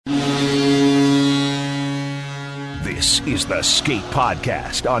This is the Skate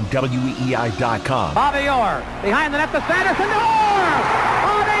Podcast on WEEI.com. Bobby Orr behind the net to Sanderson. Orr!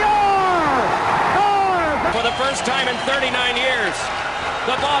 Bobby Orr! Scores! For the first time in 39 years,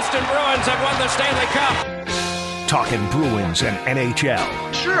 the Boston Bruins have won the Stanley Cup. Talking Bruins and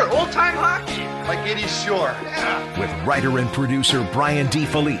NHL. Sure, old-time hockey. Like Eddie Shore. Yeah. With writer and producer Brian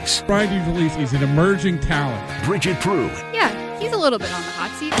DeFelice. Brian DeFelice is an emerging talent. Bridget Prue. Yeah, he's a little bit on the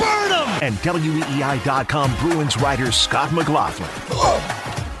hot seat. Burn him! And WEEI.com Bruins writer Scott McLaughlin.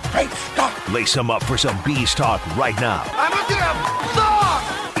 Hey, Scott! Lace him up for some Bees talk right now. I'm a damn dog!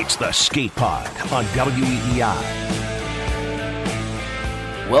 It's the Skate Pod on WEEI.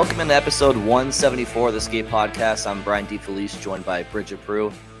 Welcome into episode 174 of the Skate Podcast. I'm Brian DeFelice, joined by Bridget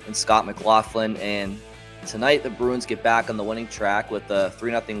Prue and Scott McLaughlin. And tonight the Bruins get back on the winning track with a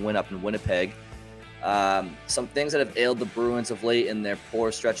 3-0 win up in Winnipeg. Some things that have ailed the Bruins of late in their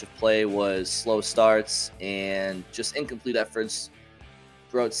poor stretch of play was slow starts and just incomplete efforts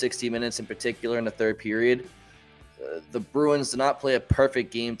throughout 60 minutes, in particular in the third period. The Bruins did not play a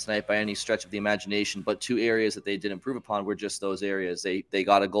perfect game tonight by any stretch of the imagination, but two areas that they did improve upon were just those areas. They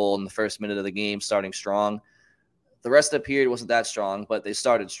got a goal in the first minute of the game, starting strong. The rest of the period wasn't that strong, but they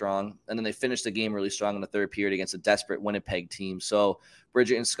started strong, and then they finished the game really strong in the third period against a desperate Winnipeg team. So,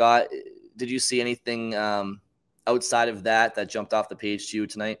 Bridget and Scott, did you see anything outside of that jumped off the page to you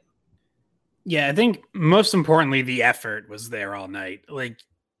tonight? Yeah, I think most importantly, the effort was there all night.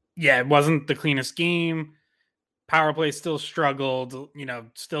 It wasn't the cleanest game. Power play still struggled,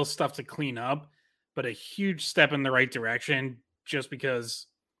 still stuff to clean up, but a huge step in the right direction just because,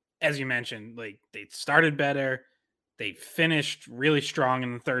 as you mentioned, they started better. They finished really strong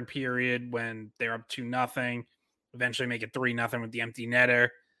in the third period when they're up 2-0, eventually make it 3-0 with the empty netter.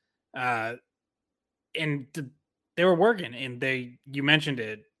 And they were working, and you mentioned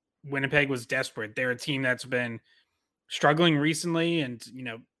it, Winnipeg was desperate. They're a team that's been struggling recently and,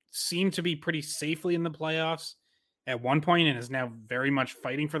 seemed to be pretty safely in the playoffs at one point and is now very much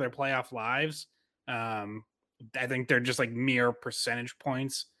fighting for their playoff lives. I think they're just mere percentage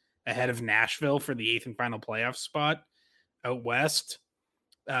points ahead of Nashville for the 8th and final playoff spot out west.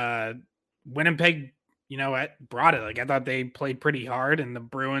 Winnipeg, brought it. I thought they played pretty hard and the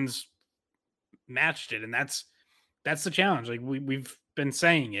Bruins matched it. And that's the challenge. We've been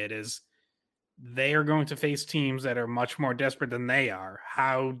saying it is they are going to face teams that are much more desperate than they are.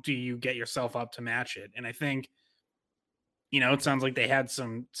 How do you get yourself up to match it? And I think, it sounds like they had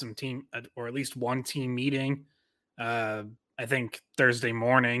some team, or at least one team meeting, I think Thursday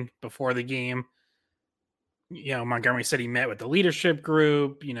morning before the game. Montgomery said he met with the leadership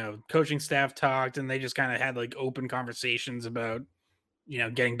group, coaching staff talked, and they just kind of had open conversations about,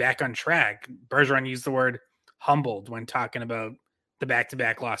 getting back on track. Bergeron used the word humbled when talking about the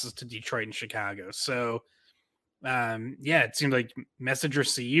back-to-back losses to Detroit and Chicago. So, it seemed like message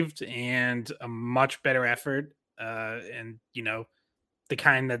received and a much better effort. And the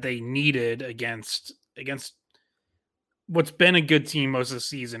kind that they needed against what's been a good team most of the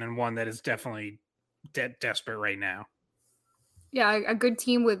season and one that is definitely desperate right now. Yeah, a good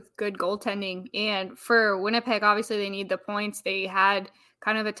team with good goaltending. And for Winnipeg, obviously they need the points. They had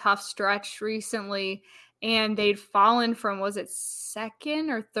kind of a tough stretch recently, and they'd fallen from, was it second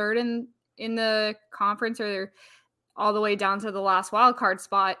or third in the conference, or they're all the way down to the last wild card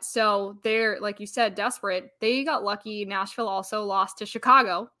spot. So they're, like you said, desperate. They got lucky. Nashville also lost to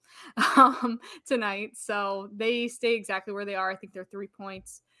Chicago tonight. So they stay exactly where they are. I think they're 3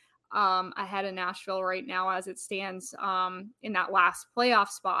 points ahead of Nashville right now as it stands in that last playoff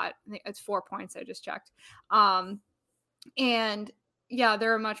spot. I think it's 4 points. I just checked. And yeah,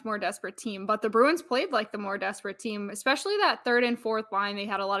 they're a much more desperate team, but the Bruins played like the more desperate team, especially that third and fourth line. They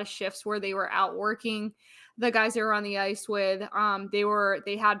had a lot of shifts where they were outworking the guys they were on the ice with.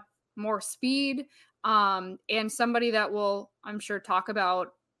 They had more speed, and somebody that we'll, I'm sure, talk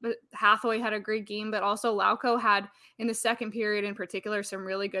about. But Hathaway had a great game, but also Lauko had in the second period in particular some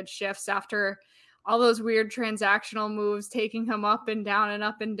really good shifts after all those weird transactional moves, taking him up and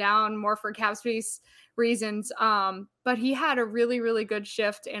down more for cap space reasons. But he had a really, really good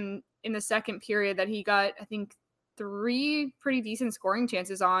shift in the second period that he got, I think, 3 pretty decent scoring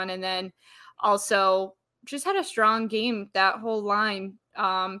chances on, and then also just had a strong game. That whole line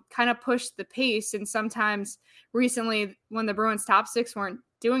kind of pushed the pace, and sometimes recently when the Bruins top six weren't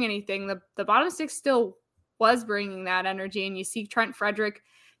doing anything, the bottom six still was bringing that energy, and you see Trent Frederick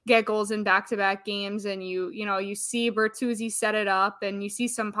get goals in back-to-back games, and you see Bertuzzi set it up, and you see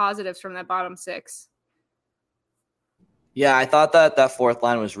some positives from that bottom six. Yeah, I thought that fourth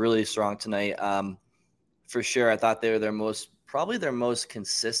line was really strong tonight. For sure, I thought they were their most probably their most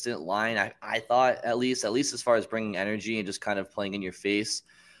consistent line. I thought at least as far as bringing energy and just kind of playing in your face.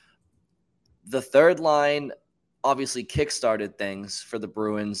 The third line obviously kickstarted things for the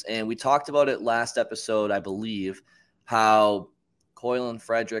Bruins, and we talked about it last episode, I believe, how Coyle and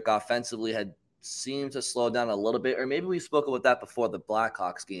Frederick offensively had seemed to slow down a little bit, or maybe we spoke about that before the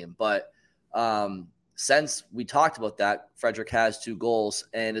Blackhawks game, but since we talked about that, Frederick has 2 goals,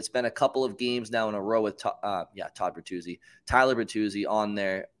 and it's been a couple of games now in a row with Tyler Bertuzzi on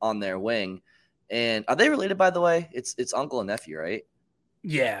their wing. And are they related, by the way? It's uncle and nephew, right?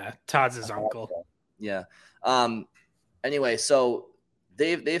 Yeah, Todd's his uncle. Yeah. Anyway, so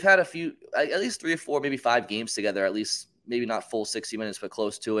they've had a few, at least 3 or 4, maybe 5 games together, at least maybe not full 60 minutes, but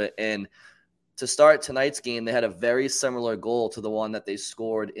close to it. And to start tonight's game, they had a very similar goal to the one that they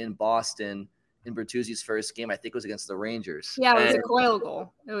scored in Boston in Bertuzzi's first game. I think it was against the Rangers. Yeah, it was a Coyle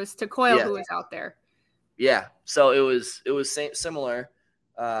goal. It was to Coyle who was out there. Yeah, so it was similar.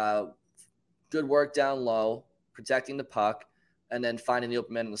 Good work down low, protecting the puck, and then finding the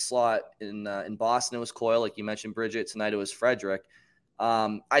open man in the slot. In Boston, it was Coyle, like you mentioned, Bridget. Tonight it was Frederick.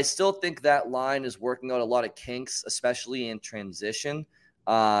 I still think that line is working out a lot of kinks, especially in transition.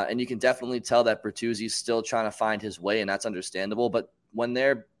 And you can definitely tell that Bertuzzi's still trying to find his way, and that's understandable. But when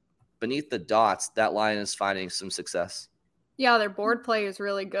they're beneath the dots, that line is finding some success. Yeah, their board play is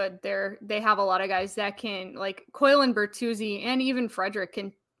really good. They have a lot of guys that can, like Coyle and Bertuzzi, and even Frederick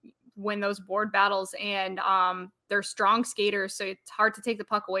can win those board battles, and they're strong skaters, so it's hard to take the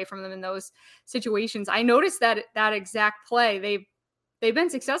puck away from them in those situations. I noticed that exact play. They've been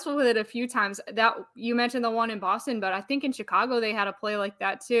successful with it a few times. That you mentioned the one in Boston, but I think in Chicago they had a play like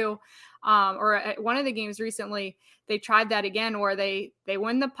that too. Or at one of the games recently, they tried that again where they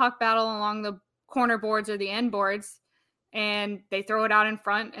win the puck battle along the corner boards or the end boards, and they throw it out in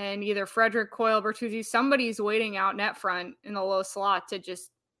front, and either Frederick, Coyle, Bertuzzi, somebody's waiting out net front in the low slot to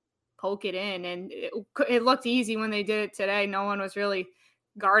just poke it in. And it looked easy when they did it today. No one was really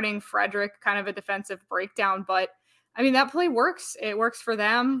guarding Frederick, kind of a defensive breakdown. But I mean, that play works. It works for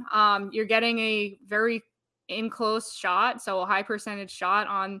them. You're getting a very in-close shot, so a high percentage shot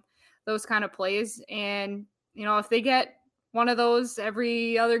on those kind of plays. And, you know, if they get one of those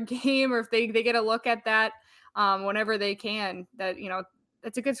every other game, or if they get a look at that whenever they can, that, you know,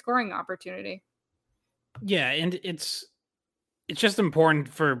 that's a good scoring opportunity. Yeah, and it's just important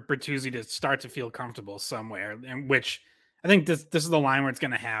for Bertuzzi to start to feel comfortable somewhere, and which I think this is the line where it's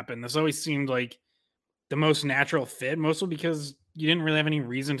going to happen. This always seemed like the most natural fit, mostly because you didn't really have any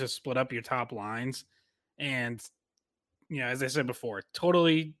reason to split up your top lines. And, you know, as I said before,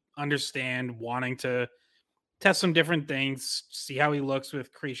 totally understand wanting to test some different things, see how he looks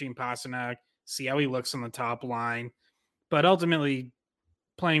with Krejci and Pasternak, see how he looks on the top line. But ultimately,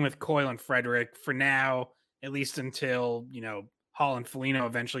 playing with Coyle and Frederick for now, at least until, you know, Hall and Foligno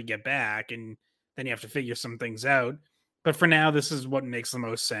eventually get back, and then you have to figure some things out. But for now, this is what makes the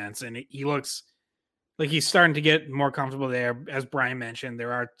most sense. And he looks like he's starting to get more comfortable there. As Brian mentioned,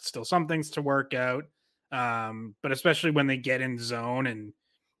 there are still some things to work out. But especially when they get in zone and,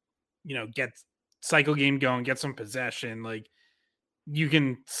 you know, get cycle game going, get some possession, like you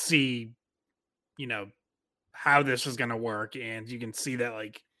can see, you know, how this is going to work. And you can see that,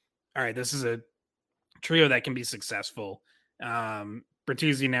 like, all right, this is a trio that can be successful.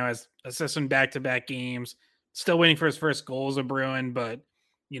 Bertuzzi now has assisted back-to-back games, still waiting for his first goal as a Bruin, but,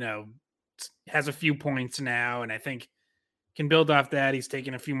 you know, has a few points now, and I think can build off that. He's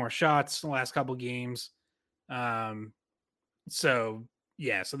taken a few more shots in the last couple games. So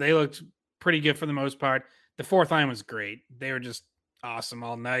they looked pretty good for the most part. The fourth line was great. They were just awesome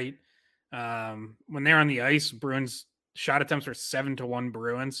all night. When they're on the ice, Bruins shot attempts were 7-1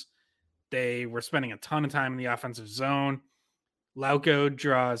 Bruins. They were spending a ton of time in the offensive zone. Lauko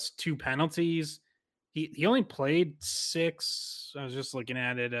draws 2 penalties. He only played 6. I was just looking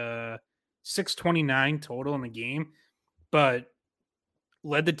at it. 629 total in the game, but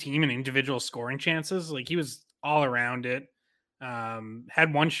led the team in individual scoring chances. Like, he was all around it.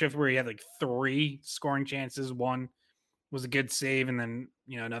 Had one shift where he had like 3 scoring chances. One was a good save, and then,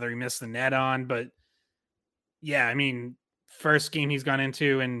 you know, another he missed the net on. But yeah, I mean, first game he's gone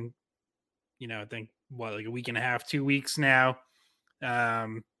into, and, you know, I think like a week and a half, 2 weeks now.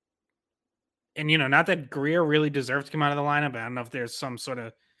 And, you know, not that Greer really deserved to come out of the lineup. I don't know if there's some sort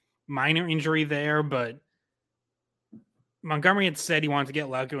of minor injury there, but Montgomery had said he wanted to get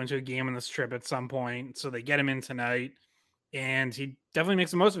Lauko into a game on this trip at some point, so they get him in tonight, and he definitely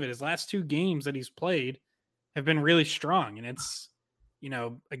makes the most of it. His last 2 games that he's played have been really strong, and it's, you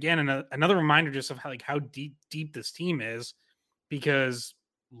know, again, another reminder just of how deep this team is, because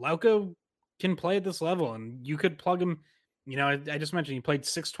Lauko can play at this level, and you could plug him I just mentioned he played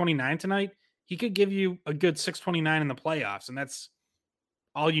 629 tonight. He could give you a good 629 in the playoffs, and that's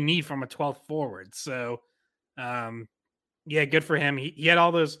all you need from a 12th forward. So, good for him. He had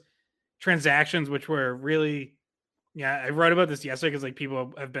all those transactions, which were really, I wrote about this yesterday because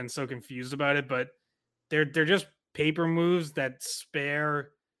people have been so confused about it, but they're just paper moves that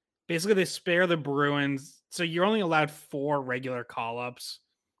spare the Bruins. So you're only allowed 4 regular call-ups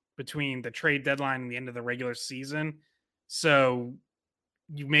between the trade deadline and the end of the regular season. So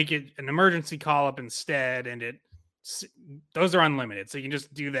you make it an emergency call-up instead, and those are unlimited. So you can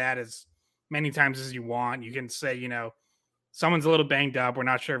just do that as many times as you want. You can say, someone's a little banged up, we're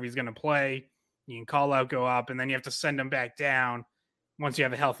not sure if he's going to play. You can call out, go up, and then you have to send him back down once you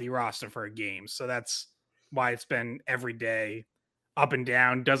have a healthy roster for a game. So that's why it's been every day, up and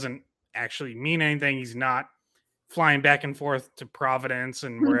down. Doesn't actually mean anything. He's not flying back and forth to Providence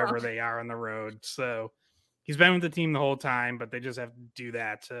and wherever they are on the road. So he's been with the team the whole time, but they just have to do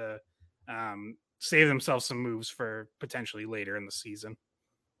that to save themselves some moves for potentially later in the season.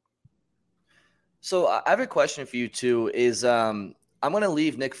 So I have a question for you too, is I'm going to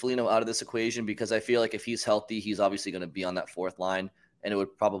leave Nick Foligno out of this equation because I feel like if he's healthy, he's obviously going to be on that 4th line, and it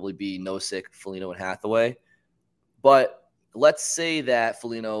would probably be Nosek, Foligno, and Hathaway. But let's say that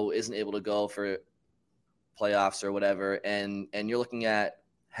Foligno isn't able to go for playoffs or whatever, and you're looking at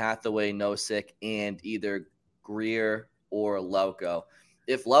Hathaway, Nosek, and either Greer or Lauko.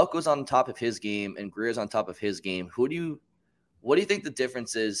 If Lauko's on top of his game and Greer's on top of his game, what do you think the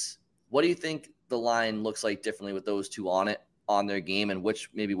difference is? What do you think the line looks like differently with those two on their game, and which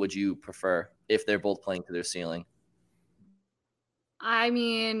maybe would you prefer if they're both playing to their ceiling? I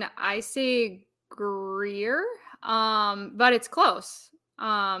mean, I say Greer, but it's close.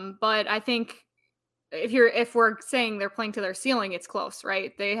 But I think if we're saying they're playing to their ceiling, it's close,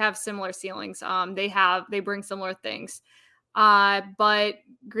 right? They have similar ceilings. They bring similar things. But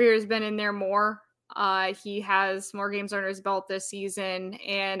Greer's been in there more. He has more games under his belt this season,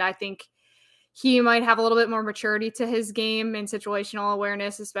 and I think he might have a little bit more maturity to his game and situational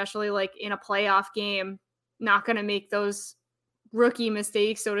awareness, especially in a playoff game. Not going to make those rookie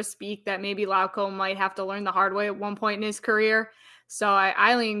mistakes, so to speak, that maybe Lauko might have to learn the hard way at one point in his career. So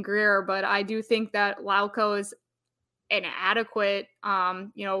I lean Greer, but I do think that Lauko is an adequate,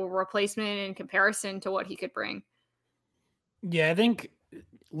 replacement in comparison to what he could bring. Yeah, I think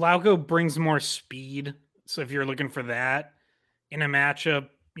Lauko brings more speed. So if you're looking for that in a matchup,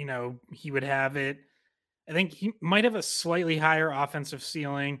 he would have it. I think he might have a slightly higher offensive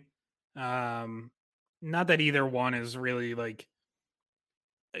ceiling. Not that either one is really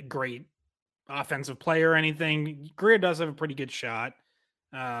a great offensive player or anything. Greer does have a pretty good shot.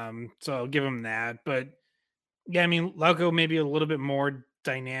 So I'll give him that. But yeah, I mean, Lauko maybe a little bit more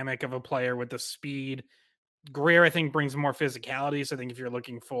dynamic of a player with the speed. Greer, I think, brings more physicality. So I think if you're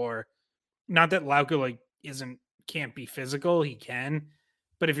looking for, not that Lauko can't be physical, he can.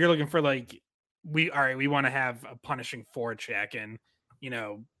 But if you're looking for we want to have a punishing forecheck and,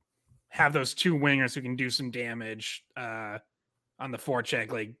 have those two wingers who can do some damage on the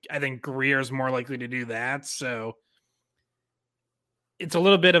forecheck. I think Greer's more likely to do that. So it's a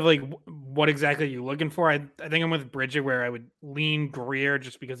little bit of what exactly you're looking for. I think I'm with Bridget where I would lean Greer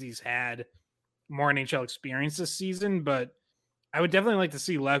just because he's had more NHL experience this season, but I would definitely like to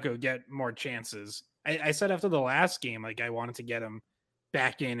see Lauko get more chances. I said after the last game, I wanted to get him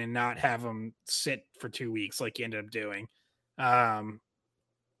back in and not have him sit for 2 weeks like he ended up doing.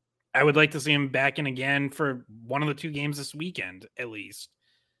 I would like to see him back in again for one of the 2 games this weekend, at least.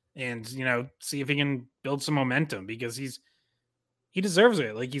 And, see if he can build some momentum because he deserves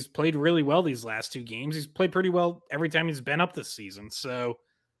it. He's played really well these last 2 games. He's played pretty well every time he's been up this season. So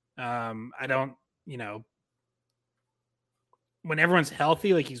I don't, when everyone's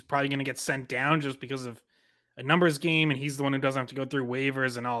healthy, he's probably going to get sent down just because of a numbers game, and he's the one who doesn't have to go through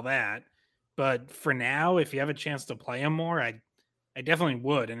waivers and all that. But for now, if you have a chance to play him more, I definitely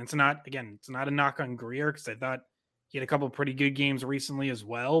would. And it's not a knock on Greer because I thought he had a couple of pretty good games recently as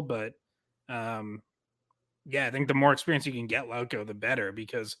well. But I think the more experience you can get Lauko, the better,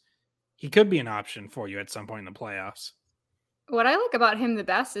 because he could be an option for you at some point in the playoffs. What I like about him the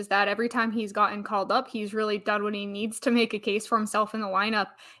best is that every time he's gotten called up, he's really done what he needs to make a case for himself in the lineup.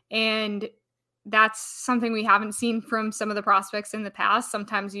 And that's something we haven't seen from some of the prospects in the past.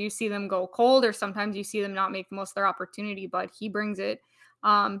 Sometimes you see them go cold, or sometimes you see them not make the most of their opportunity, but he brings it.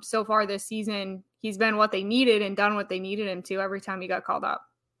 So far this season, he's been what they needed and done what they needed him to every time he got called up.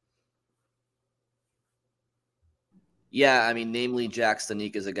 Yeah, I mean, namely Jack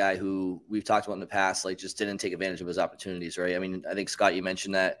Stanek is a guy who we've talked about in the past, just didn't take advantage of his opportunities, right? I mean, I think, Scott, you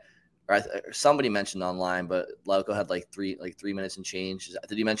mentioned that or somebody mentioned online, but Lauko had like 3 minutes and change.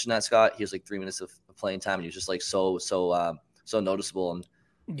 Did you mention that, Scott? He was like 3 minutes of playing time, and he was just like so noticeable. And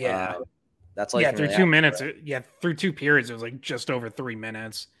that's all you can through really 2 minutes. Through 2 periods, it was like just over 3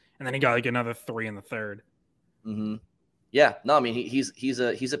 minutes, and then he got like another 3 in the third. Mm-hmm. Yeah, no, I mean he's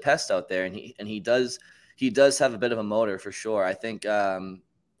a pest out there, and he does have a bit of a motor for sure. I think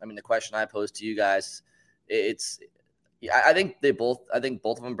the question I posed to you guys, I think both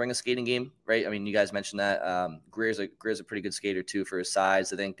of them bring a skating game, right? I mean, you guys mentioned that Greer's a pretty good skater too for his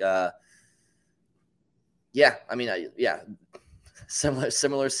size. I think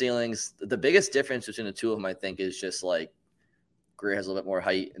similar ceilings. The biggest difference between the two of them, I think, is just like Greer has a little bit more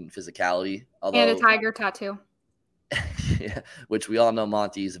height and physicality, and a tiger tattoo. Yeah, which we all know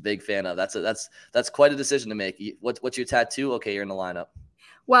Monty is a big fan of. That's quite a decision to make. What's your tattoo? Okay, you're in the lineup.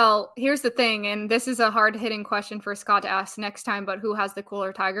 Well, here's the thing, and this is a hard-hitting question for Scott to ask next time, but who has the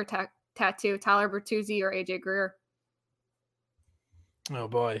cooler tiger tattoo, Tyler Bertuzzi or AJ Greer? Oh,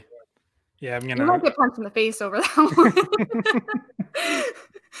 boy. Yeah, I'm going to... You might get punched in the face over that one.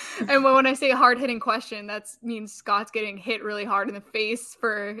 And when I say hard-hitting question, that means Scott's getting hit really hard in the face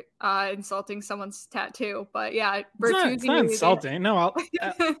for insulting someone's tattoo. But yeah, Bertuzzi. It's not insulting. No,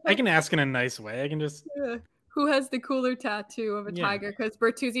 I can ask in a nice way. I can just... Who has the cooler tattoo of a tiger? Because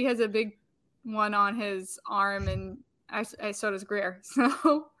Bertuzzi has a big one on his arm, and so does Greer.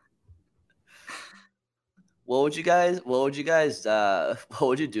 So, what would you do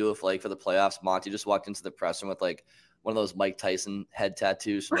if, like, for the playoffs, Monty just walked into the press room with like one of those Mike Tyson head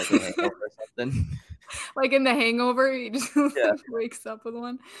tattoos from like The Hangover or something? Like in The Hangover, he just wakes up with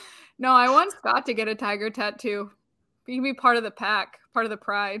one. No, I want Scott to get a tiger tattoo. He can be part of the pack, part of the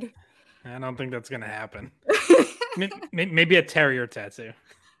pride. I don't think that's gonna happen. Maybe a terrier tattoo.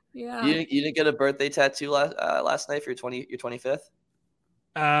 Yeah. You didn't get a birthday tattoo last night for your 25th?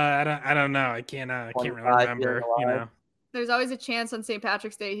 I don't know. I can't really remember. You know. There's always a chance on St.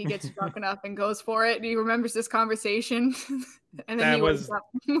 Patrick's Day he gets drunk enough and goes for it. And he remembers this conversation. And then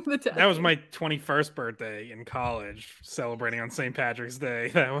that was my 21st birthday in college, celebrating on St. Patrick's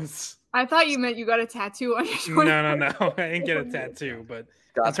Day. I thought you meant you got a tattoo on your 21st. No. I didn't get a tattoo, but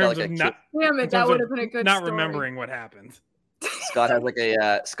Scott's in terms of not, damn it, that would have been a good not story. Remembering what happened. Scott has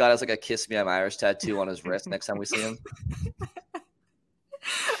like a "Kiss Me, I'm Irish" tattoo on his wrist next time we see him.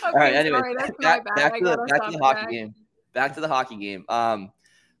 All right. Anyway, back to the hockey game. Back to the hockey game.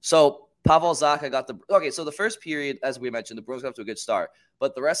 So Pavel Zacha got so the first period, as we mentioned, the Bruins got off to a good start,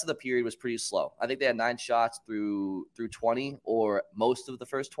 but the rest of the period was pretty slow. I think they had 9 shots through 20, or most of the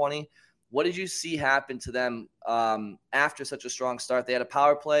first 20. What did you see happen to them after such a strong start? They had a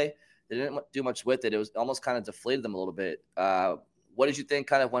power play. They didn't do much with it. It was almost kind of deflated them a little bit. What did you think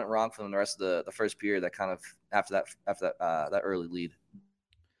kind of went wrong for them the rest of the first period? That kind of after that early lead.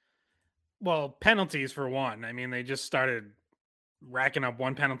 Well, penalties for one. I mean, they just started racking up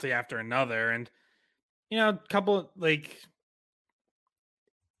one penalty after another, and a couple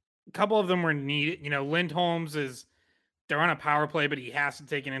of them were needed. Lindholm's they're on a power play, but he has to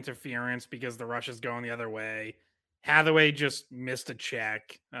take an interference because the rush is going the other way. Hathaway just missed a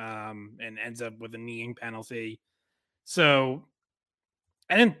check and ends up with a kneeing penalty. So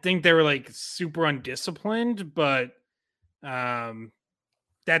I didn't think they were like super undisciplined, but that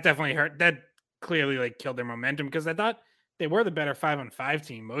definitely hurt. That clearly like killed their momentum, because I thought they were the better 5-on-5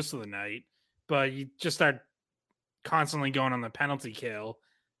 team most of the night, but you just start constantly going on the penalty kill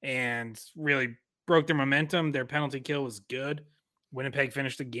and really broke their momentum. Their penalty kill was good. Winnipeg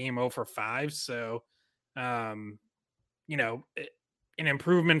finished the game 0-for-5. So, an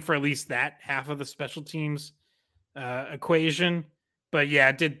improvement for at least that half of the special teams equation. But yeah,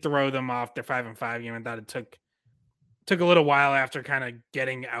 it did throw them off their 5-on-5 game. I thought it took a little while after kind of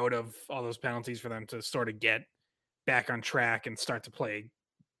getting out of all those penalties for them to sort of get back on track and start to play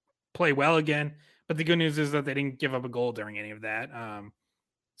well again. But the good news is that they didn't give up a goal during any of that.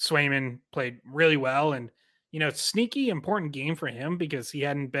 Swayman played really well, and sneaky important game for him, because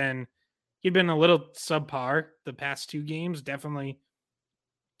he'd been a little subpar the past 2 games. Definitely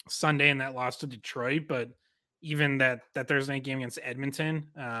Sunday in that loss to Detroit, but even that Thursday night game against Edmonton,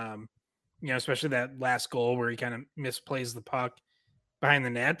 especially that last goal where he kind of misplays the puck behind the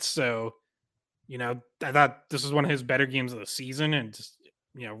net. So, I thought this was one of his better games of the season, and just,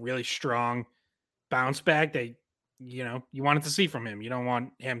 really strong bounce back that, you wanted to see from him. You don't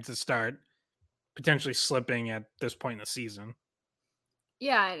want him to start potentially slipping at this point in the season.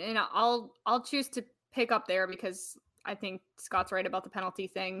 Yeah. And I'll choose to pick up there, because I think Scott's right about the penalty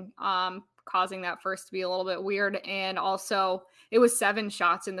thing, causing that first to be a little bit weird. And also it was 7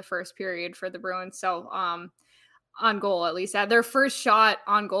 shots in the first period for the Bruins. So on goal, at least. Their first shot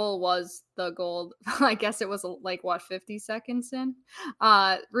on goal was the goal. I guess it was 50 seconds in.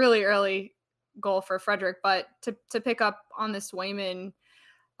 Really early goal for Frederick. But to pick up on the Swayman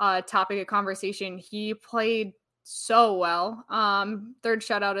topic of conversation, he played so well. Third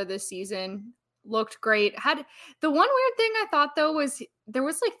shutout of this season. Looked great. Had the one weird thing I thought though was there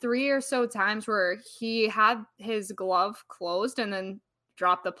was 3 or so times where he had his glove closed and then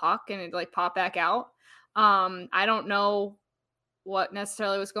dropped the puck and it popped back out. I don't know what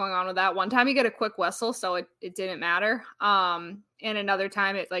necessarily was going on with that. One time he got a quick whistle, so it didn't matter. And another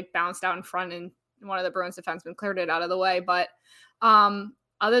time it bounced out in front and one of the Bruins defensemen cleared it out of the way. But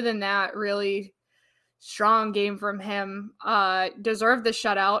other than that, really strong game from him. Deserved the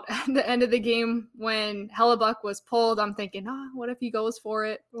shutout at the end of the game when Hellebuck was pulled. I'm thinking, what if he goes for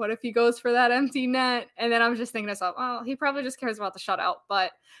it? What if he goes for that empty net? And then I was just thinking to myself, well, he probably just cares about the shutout.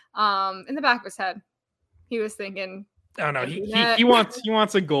 But in the back of his head, he was thinking, oh no, he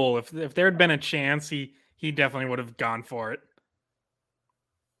wants a goal. If there had been a chance, he definitely would have gone for it.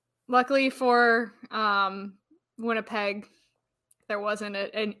 Luckily for Winnipeg, there wasn't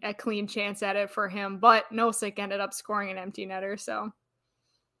a clean chance at it for him, but Nosek ended up scoring an empty netter. So,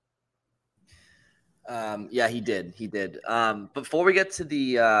 yeah, he did. Before we get to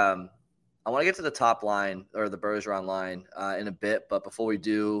the, I want to get to the top line or the Bergeron line in a bit. But before we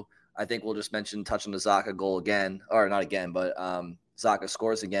do, I think we'll just touch on the Zacha goal again, or not again, but Zacha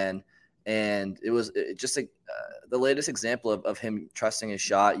scores again. And it was just the latest example of him trusting his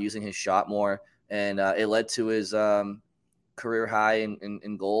shot, using his shot more. And it led to his career high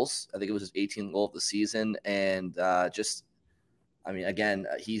in goals. I think it was his 18th goal of the season. And again,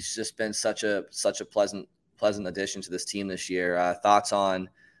 he's just been such a pleasant addition to this team this year. Thoughts on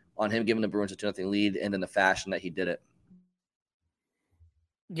him giving the Bruins a 2-0 lead and in the fashion that he did it?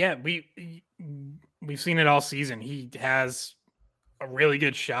 Yeah, we've seen it all season. He has a really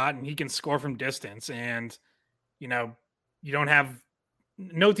good shot and he can score from distance. And, no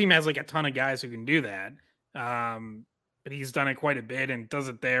team has a ton of guys who can do that. But he's done it quite a bit and does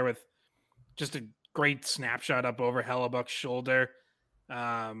it there with just a great snapshot up over Hellebuck's shoulder.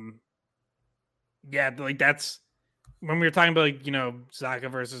 That's when we were talking about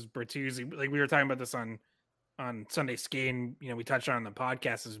Zacha versus Bertuzzi. We were talking about this on Sunday Skate, and we touched on the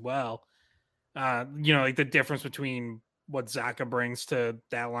podcast as well. The difference between what Zacha brings to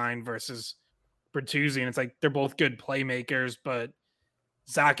that line versus Bertuzzi, and it's they're both good playmakers, but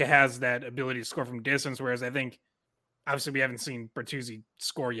Zacha has that ability to score from distance, whereas I think. Obviously, we haven't seen Bertuzzi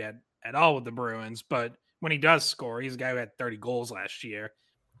score yet at all with the Bruins, but when he does score, he's a guy who had 30 goals last year.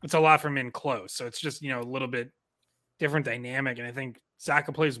 It's a lot from in close, so it's just a little bit different dynamic, and I think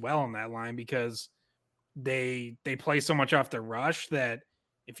Zacha plays well on that line because they play so much off the rush that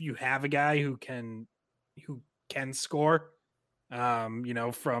if you have a guy who can score,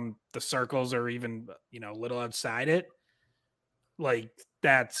 from the circles or even a little outside it,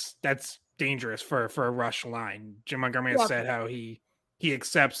 that's dangerous for a rush line. Jim Montgomery has said how he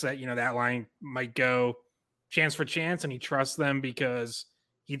accepts that that line might go chance for chance and he trusts them because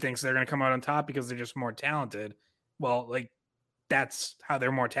he thinks they're going to come out on top because they're just more talented. Well, that's how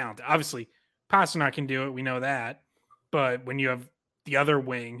they're more talented. Obviously, Pasternak can do it, we know that, but when you have the other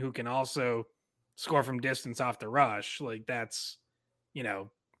wing who can also score from distance off the rush, that's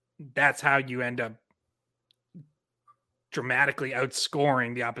how you end up dramatically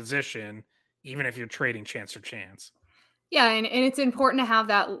outscoring the opposition, even if you're trading chance for chance. Yeah, and it's important to have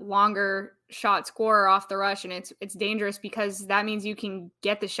that longer shot scorer off the rush, and it's dangerous because that means you can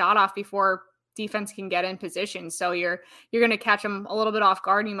get the shot off before defense can get in position. So you're going to catch them a little bit off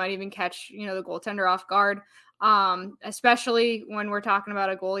guard. You might even catch the goaltender off guard, especially when we're talking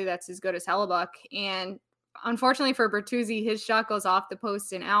about a goalie that's as good as Hellebuck. And unfortunately for Bertuzzi, his shot goes off the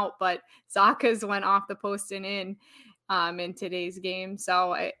post and out, but Zacha's went off the post and in today's game.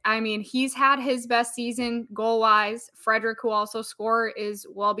 So, he's had his best season goal-wise. Frederick, who also scored, is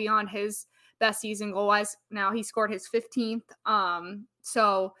well beyond his best season goal-wise. Now he scored his 15th.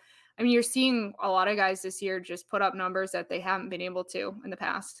 You're seeing a lot of guys this year just put up numbers that they haven't been able to in the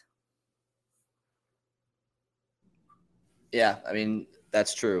past. Yeah,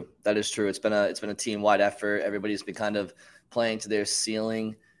 that's true. That is true. It's been a team-wide effort. Everybody's been kind of playing to their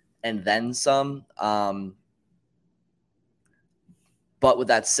ceiling and then some. But with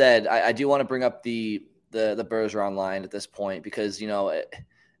that said, I do want to bring up the Bergeron line at this point because,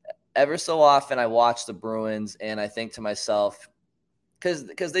 ever so often I watch the Bruins and I think to myself,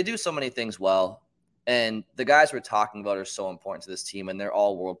 because they do so many things well, and the guys we're talking about are so important to this team, and they're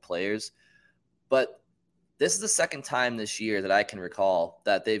all world players. But this is the second time this year that I can recall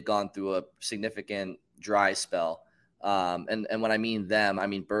that they've gone through a significant dry spell. And when I mean them, I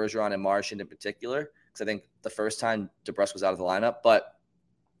mean Bergeron and Marchand in particular, because I think the first time DeBrusk was out of the lineup, but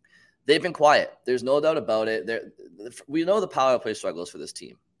they've been quiet. There's no doubt about it. We know the power play struggles for this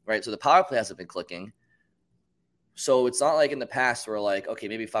team, right? So the power play hasn't been clicking. So it's not like in the past where like, okay,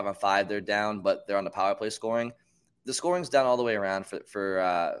 maybe 5-on-5 they're down, but they're on the power play scoring. The scoring's down all the way around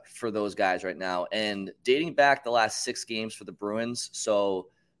for those guys right now. And dating back the last 6 games for the Bruins, so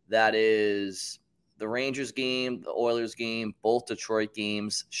that is the Rangers game, the Oilers game, both Detroit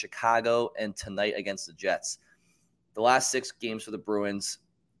games, Chicago, and tonight against the Jets. The last 6 games for the Bruins,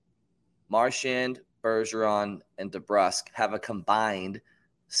 Marchand, Bergeron, and DeBrusk have a combined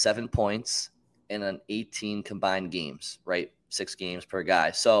 7 points in an 18 combined games, right? 6 games per guy.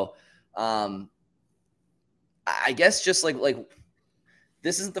 So I guess just like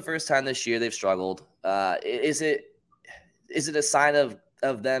this isn't the first time this year they've struggled. Is it a sign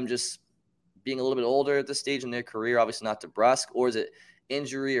of them just being a little bit older at this stage in their career? Obviously not DeBrusk, or is it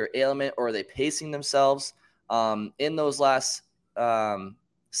injury or ailment, or are they pacing themselves? In those last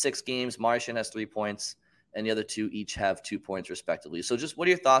 6 games, Marchand has 3 points, and the other 2 each have 2 points respectively. So just what are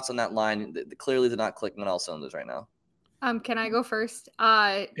your thoughts on that line? Clearly they're not clicking on all cylinders right now. Can I go first?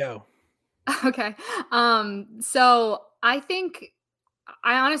 Go. Okay. So I think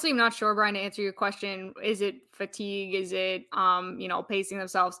I honestly am not sure, Brian, to answer your question. Is it fatigue? Is it pacing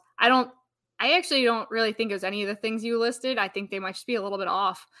themselves? I actually don't really think it was any of the things you listed. I think they might just be a little bit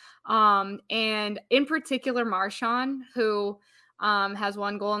off. And in particular, Marchand, who has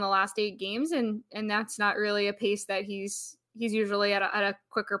 1 goal in the last 8 games, and that's not really a pace that he's usually at a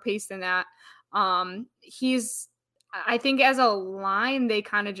quicker pace than that. I think as a line, they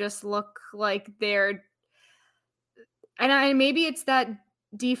kind of just look like they're, and maybe it's that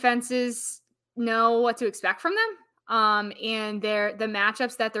defenses know what to expect from them. And the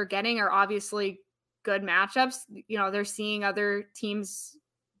matchups that they're getting are obviously good matchups. They're seeing other teams'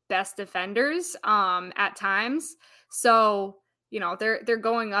 best defenders at times. So, they're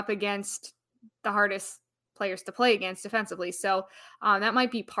going up against the hardest players to play against defensively. So that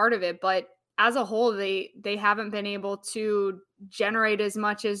might be part of it, but as a whole, they haven't been able to generate as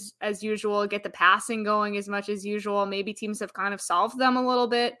much as usual, get the passing going as much as usual. Maybe teams have kind of solved them a little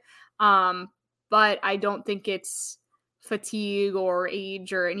bit. But I don't think it's fatigue or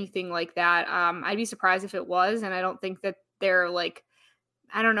age or anything like that. I'd be surprised if it was. And I don't think that they're like,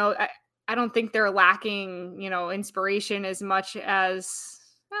 I don't know. I don't think they're lacking, inspiration as much as,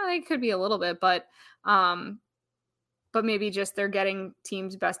 well, they could be a little bit, but maybe just they're getting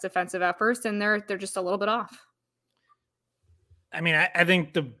teams' best defensive efforts and they're just a little bit off. I mean, I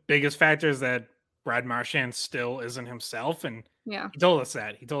think the biggest factor is that Brad Marchand still isn't himself. And yeah, he told us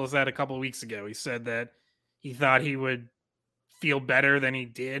that. He told us that a couple of weeks ago. He said that he thought he would feel better than he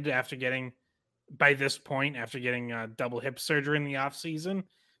did after getting double hip surgery in the offseason.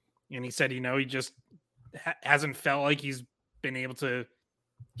 And he said, he just hasn't felt like he's been able to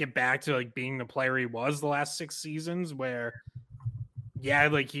get back to like being the player he was the last 6 seasons, where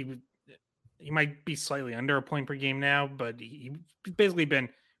like he might be slightly under a point per game now, but he's basically been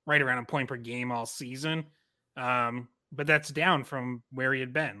right around a point per game all season. But that's down from where he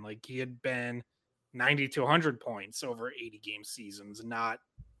had been. Like he had been 90 to 100 points over 80 game seasons, not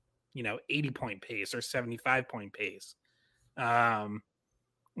 80-point pace or 75-point pace.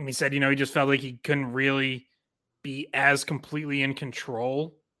 And he said, he just felt like he couldn't really be as completely in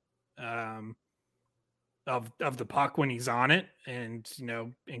control of the puck when he's on it, and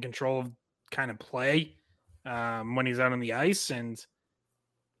in control of kind of play when he's out on the ice. And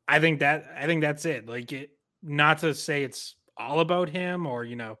I think that's it. Like, it, not to say it's all about him, or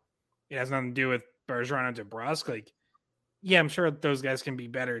it has nothing to do with Bergeron and DeBrusk. Like, yeah, I'm sure those guys can be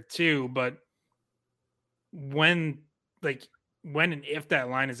better too, but when and if that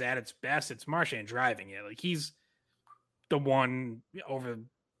line is at its best, it's Marchand driving it. Like, he's the one over,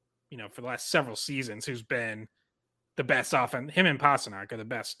 for the last several seasons who's been the best offense. Him and Pasternak are the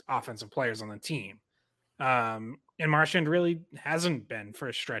best offensive players on the team. And Marchand really hasn't been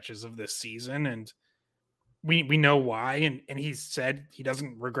for stretches of this season. And we know why. And he said he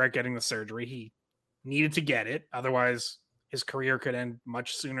doesn't regret getting the surgery. He needed to get it. Otherwise his career could end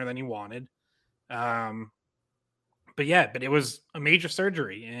much sooner than he wanted. But it was a major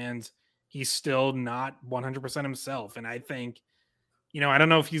surgery, and he's still not 100% himself. And I think, I don't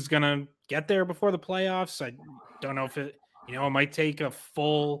know if he's going to get there before the playoffs. I don't know if it might take a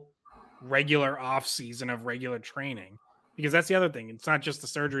full regular off season of regular training, because that's the other thing. It's not just the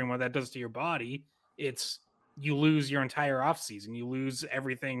surgery and what that does to your body. It's you lose your entire off season. You lose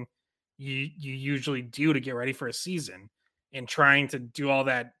everything you usually do to get ready for a season, and trying to do all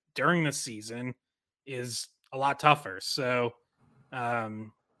that during the season is a lot tougher. So,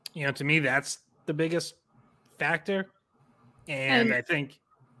 to me, that's the biggest factor. And I think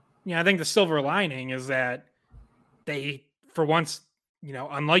the silver lining is that they, for once,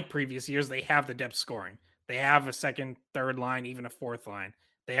 unlike previous years, they have the depth scoring. They have a second, third line, even a fourth line.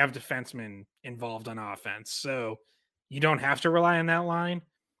 They have defensemen involved on offense. So you don't have to rely on that line.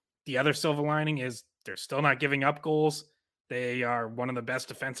 The other silver lining is they're still not giving up goals. They are one of the best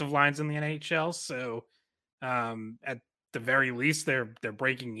defensive lines in the NHL. So at the very least, they're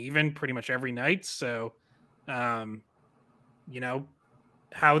breaking even pretty much every night. So, how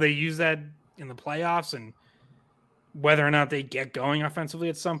they use that in the playoffs and whether or not they get going offensively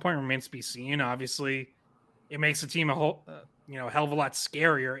at some point remains to be seen. Obviously, it makes the team a hell of a lot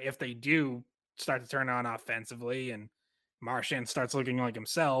scarier if they do start to turn on offensively and Marchand starts looking like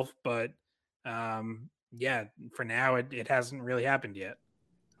himself. But for now, it hasn't really happened yet.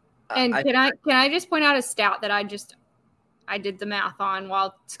 And can I just point out a stat that I did the math on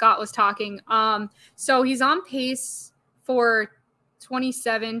while Scott was talking. So he's on pace for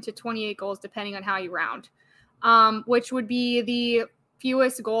 27 to 28 goals, depending on how you round, which would be the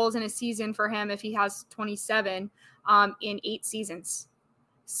fewest goals in a season for him if he has 27 in 8 seasons.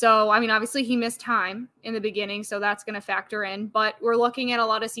 So, I mean, obviously he missed time in the beginning, so that's going to factor in. But we're looking at a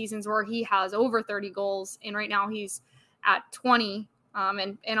lot of seasons where he has over 30 goals, and right now he's at 20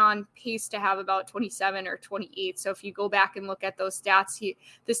 and on pace to have about 27 or 28. So if you go back and look at those stats,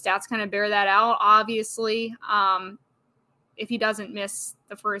 the stats kind of bear that out. Obviously, if he doesn't miss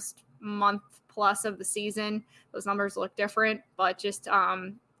the first month plus of the season, those numbers look different. But just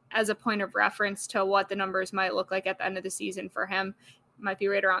as a point of reference to what the numbers might look like at the end of the season for him, might be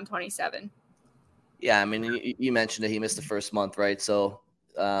right around 27. Yeah, I mean, you mentioned that he missed the first month, right? So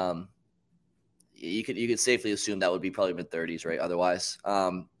you could safely assume that would be probably mid-30s, right? Otherwise,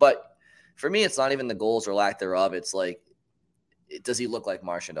 but for me, it's not even the goals or lack thereof. It's like, does he look like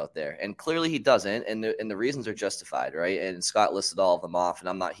Marchand out there? And clearly he doesn't, and the reasons are justified, right? And Scott listed all of them off, and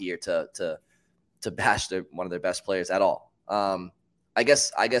I'm not here to bash one of their best players at all. I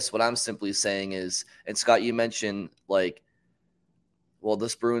guess what I'm simply saying is, and Scott, you mentioned like, well,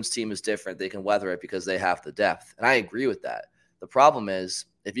 this Bruins team is different. They can weather it because they have the depth. And I agree with that. The problem is,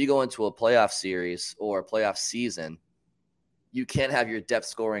 if you go into a playoff series or a playoff season, you can't have your depth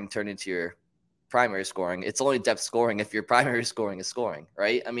scoring turn into your primary scoring. It's only depth scoring if your primary scoring is scoring,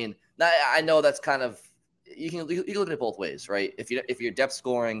 right? I mean, I know that's kind of, you can look at it both ways, right? If your depth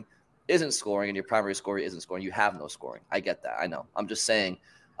scoring isn't scoring and your primary scoring isn't scoring, you have no scoring. I get that. I know. I'm just saying,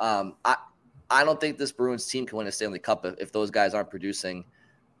 I don't think this Bruins team can win a Stanley Cup if those guys aren't producing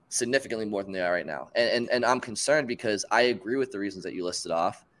significantly more than they are right now. And I'm concerned because I agree with the reasons that you listed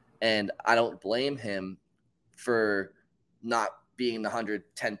off, and I don't blame him for not being the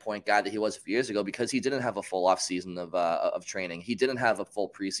 110-point guy that he was a few years ago, because he didn't have a full off season of training. He didn't have a full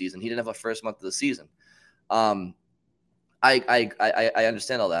preseason. He didn't have a first month of the season. I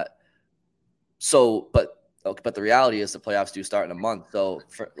understand all that. So, but the reality is the playoffs do start in a month. So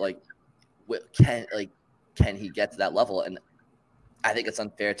can he get to that level? And I think it's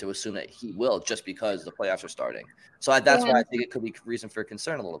unfair to assume that he will just because the playoffs are starting. So that's why I think it could be reason for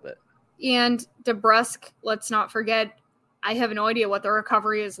concern a little bit. And DeBrusk, let's not forget, I have no idea what the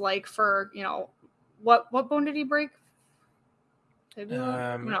recovery is like for, what bone did he break?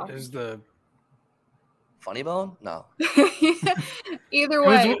 No. Is the funny bone? No. Either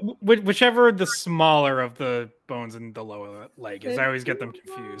way. Whichever the smaller of the bones in the lower leg is. I always get them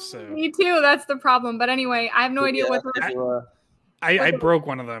confused. So me too. That's the problem. But anyway, I have no idea what I broke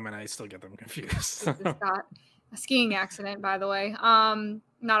one of them and I still get them confused. Got a skiing accident, by the way.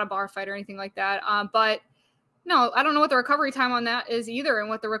 Not a bar fight or anything like that. But no, I don't know what the recovery time on that is either, and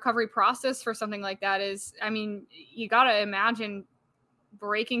what the recovery process for something like that is. I mean, you got to imagine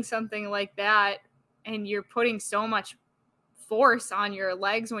breaking something like that, and you're putting so much force on your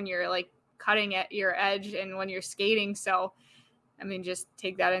legs when you're like cutting at your edge and when you're skating. So, I mean, just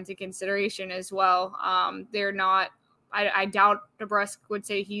take that into consideration as well. They're not, I doubt DeBrusk would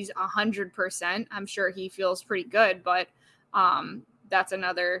say he's 100%. I'm sure he feels pretty good, but that's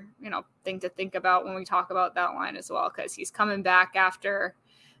another, thing to think about when we talk about that line as well, because he's coming back after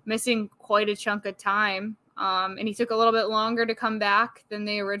missing quite a chunk of time. And he took a little bit longer to come back than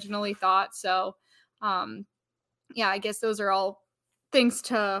they originally thought. So, I guess those are all things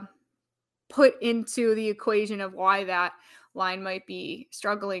to put into the equation of why that line might be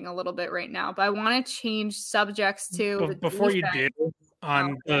struggling a little bit right now. But I want to change subjects to before you did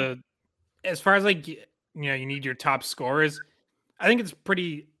on as far as like, you need your top scorers. I think it's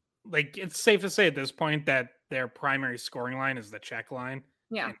pretty, it's safe to say at this point that their primary scoring line is the check line.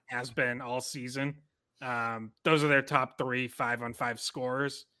 Yeah. And has been all season. Those are their top 3 5-on-5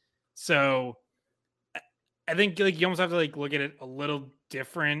 scorers. So I think like you almost have to like look at it a little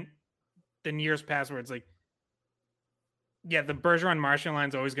different than years past, where it's like, yeah, the Bergeron Marchand line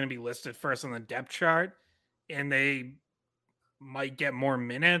is always going to be listed first on the depth chart, and they might get more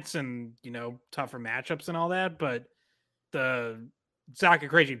minutes and, you know, tougher matchups and all that. But the Zacha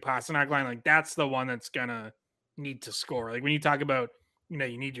Krejci Pastrnak line, like that's the one that's going to need to score. Like when you talk about, you know,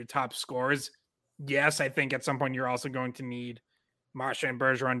 you need your top scorers. Yes, I think at some point you're also going to need Marchand,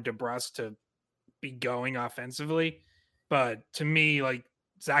 Bergeron, DeBrusque to be going offensively. But to me, like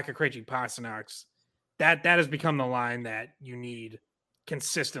Zacha Krejci Pasternak's, that has become the line that you need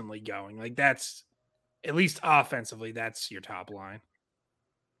consistently going. Like that's, at least offensively, that's your top line.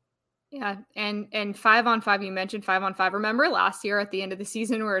 Yeah, and 5-on-5, you mentioned 5-on-5. Remember last year at the end of the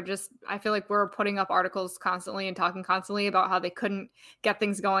season, I feel like we're putting up articles constantly and talking constantly about how they couldn't get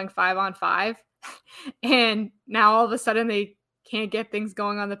things going 5-on-5, and now all of a sudden they can't get things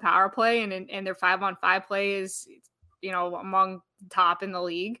going on the power play, and their 5-on-5 play is, you know, among top in the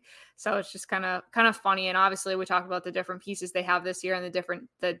league. So it's just kind of funny. And obviously we talk about the different pieces they have this year and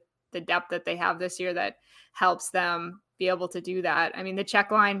the depth that they have this year that helps them be able to do that. I mean, the Czech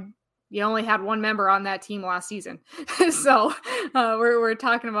line, you only had one member on that team last season. So we're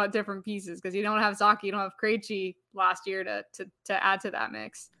talking about different pieces because you don't have Zaki, you don't have Krejci last year to add to that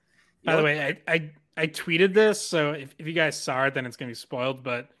mix. By the way, I tweeted this, so if you guys saw it, then it's going to be spoiled.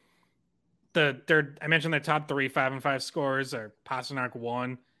 But I mentioned their top 3 5-on-5 scores are Pastrnak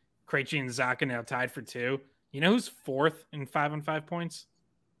 1, Krejci and Zacha now tied for 2. You know who's 4th in 5-on-5 points?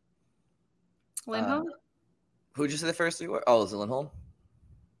 Lindholm? Who'd you say the first 3 were? Oh, is it Lindholm?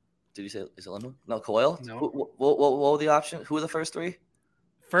 Did you say, is it Lindholm? No, Coyle? No. What were the options? Who were the first 3?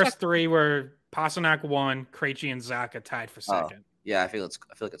 First 3 were Pastrnak 1, Krejci and Zacha tied for 2nd. Yeah, I feel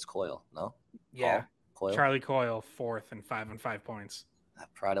like it's Coyle, no? Yeah. Coyle? Charlie Coyle 4th in 5-on-5 points.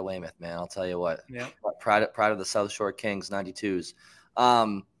 Pride of Weymouth, man. I'll tell you what. Yeah. Pride of the South Shore Kings, 92s.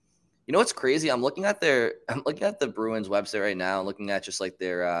 You know what's crazy? I'm looking at the Bruins website right now and looking at just like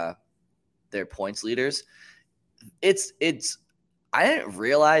their points leaders. I didn't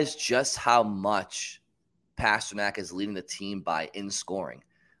realize just how much Pastrnak is leading the team by in scoring.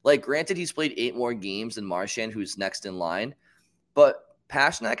 Like, granted, he's played 8 more games than Marchand, who's next in line, but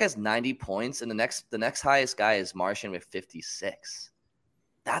Pastrnak has 90 points, and the next highest guy is Marchand with 56.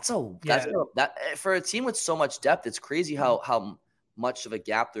 That's for a team with so much depth. It's crazy how much of a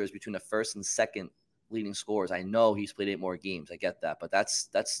gap there is between the first and second leading scorers. I know he's played 8 more games. I get that, but that's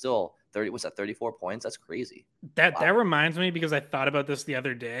still 30. What's that? 34 points. That's crazy. That reminds me, because I thought about this the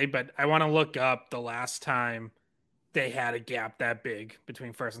other day, but I want to look up the last time they had a gap that big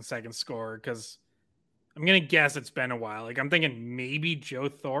between first and second scorer, because I'm gonna guess it's been a while. Like I'm thinking maybe Joe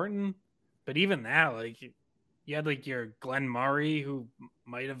Thornton, but even that, like you had like your Glenn Murray, who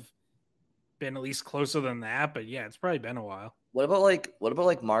might have been at least closer than that, but yeah, it's probably been a while. What about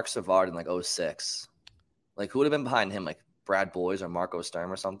like Mark Savard in like 06? Like who would have been behind him? Like Brad Boyes or Marco Sturm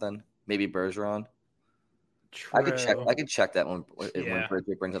or something? Maybe Bergeron. True. I could check that when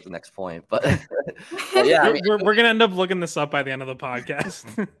Bridget brings up the next point. But, but yeah, I mean, we're gonna end up looking this up by the end of the podcast.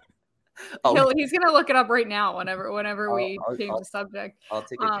 He's gonna look it up right now whenever we change the subject. I'll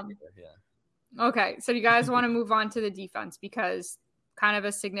take a yeah. Okay, so you guys want to move on to the defense, because kind of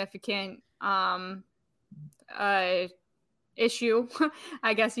a significant issue,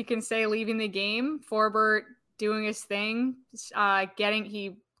 I guess you can say, leaving the game. Forbort doing his thing,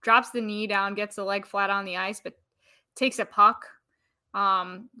 he drops the knee down, gets the leg flat on the ice, but takes a puck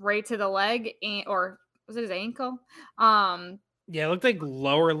right to the leg, or was it his ankle? Yeah, it looked like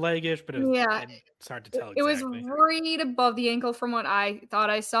lower leg-ish, but it's hard to tell exactly. It was right above the ankle from what I thought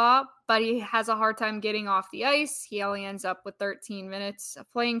I saw, but he has a hard time getting off the ice. He only ends up with 13 minutes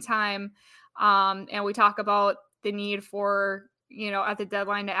of playing time. And we talk about the need for, at the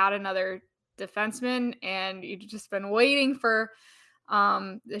deadline to add another defenseman, and you've just been waiting for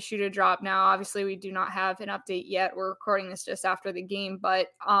the shoe to drop. Now, obviously, we do not have an update yet. We're recording this just after the game, but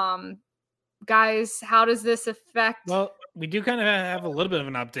guys, how does this affect? Well, we do kind of have a little bit of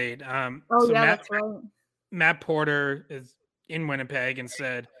an update. That's right. Matt Porter is in Winnipeg and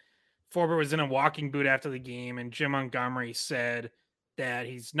said Forbort was in a walking boot after the game, and Jim Montgomery said that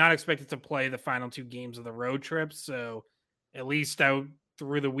he's not expected to play the final 2 games of the road trip, so at least out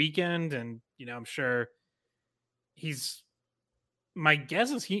through the weekend. And I'm sure my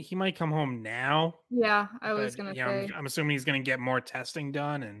guess is he might come home now. Yeah, I was gonna say. I'm assuming he's gonna get more testing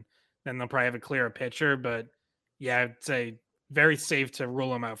done, and then they'll probably have a clearer picture. But yeah, I'd say very safe to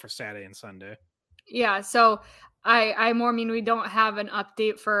rule him out for Saturday and Sunday. Yeah, so I more mean we don't have an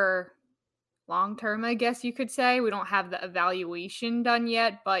update for long term, I guess you could say. We don't have the evaluation done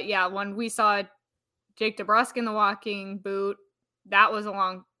yet, but yeah, when we saw Jake DeBrusk in the walking boot, that was a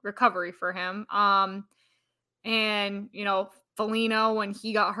long recovery for him. And Foligno, when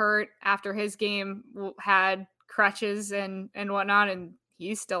he got hurt after his game, had crutches and whatnot, and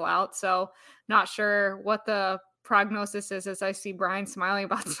he's still out. So not sure what the prognosis is, as I see Brian smiling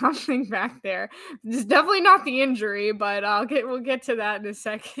about something back there. It's definitely not the injury, but we'll get to that in a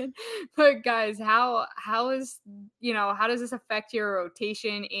second. But guys, how does this affect your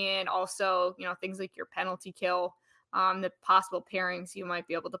rotation, and also things like your penalty kill, the possible pairings you might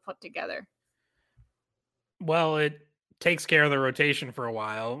be able to put together? Well, it takes care of the rotation for a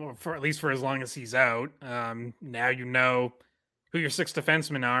while, for at least for as long as he's out. Now you know who your 6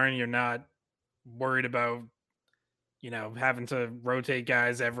 defensemen are, and you're not worried about having to rotate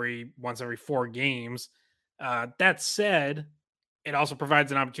guys once every 4 games. That said, it also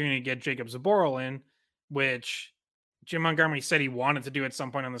provides an opportunity to get Jacob Zaboral in, which Jim Montgomery said he wanted to do at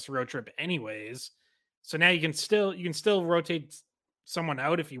some point on this road trip anyways. So now you can still rotate someone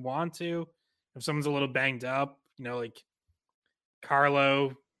out if you want to. If someone's a little banged up, like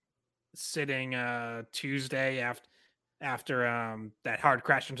Carlo sitting Tuesday after that hard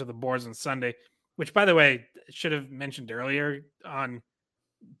crash into the boards on Sunday, which, by the way, should have mentioned earlier, on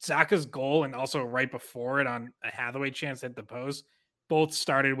Zaka's goal and also right before it on a Hathaway chance to hit the post, both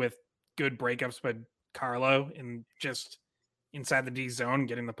started with good breakups by Carlo and just inside the D zone,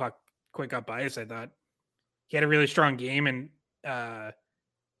 getting the puck quick up ice. I thought he had a really strong game, and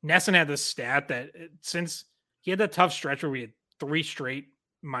Nesson had this stat that since he had that tough stretch where we had 3 straight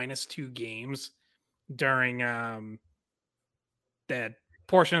 -2 games during that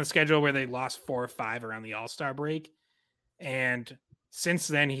portion of the schedule where they lost 4 or 5 around the All-Star break. And since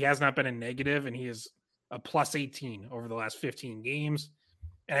then, he has not been a negative, and he is a +18 over the last 15 games.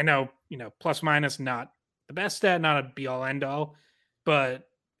 And I know, plus minus, not the best stat, not a be-all end-all, but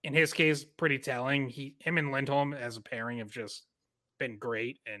in his case, pretty telling. Him and Lindholm as a pairing have just been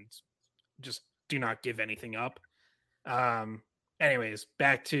great and just do not give anything up. Anyways,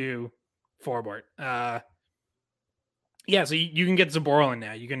 back to Forbort. Yeah, so you can get Zaboral in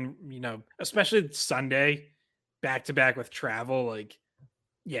now. You can, especially Sunday, back to back with travel,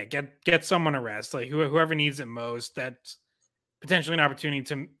 get someone a rest. Like whoever needs it most. That's potentially an opportunity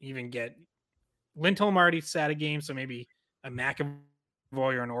to even get Lindholm already sat a game, so maybe a McAvoy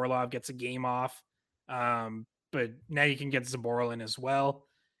or an Orlov gets a game off. But now you can get Zaboral in as well.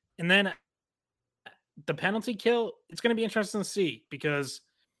 And then the penalty kill, it's going to be interesting to see, because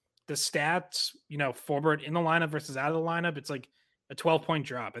the stats, Forbort in the lineup versus out of the lineup, it's like a 12-point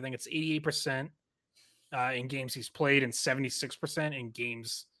drop. I think it's 88% in games he's played and 76% in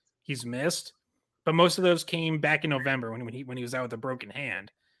games he's missed. But most of those came back in November when he was out with a broken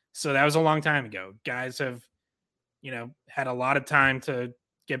hand. So that was a long time ago. Guys have, had a lot of time to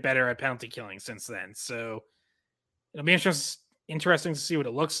get better at penalty killing since then. So it'll be interesting to see what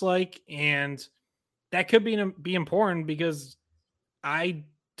it looks like. And that could be important, because I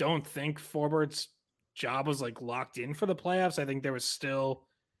don't think Forbort's job was locked in for the playoffs. I think there was still,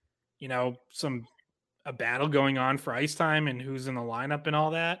 a battle going on for ice time and who's in the lineup and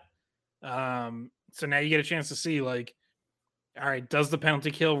all that. So now you get a chance to see, all right, does the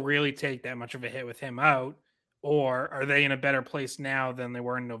penalty kill really take that much of a hit with him out, or are they in a better place now than they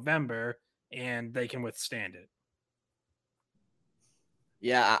were in November and they can withstand it?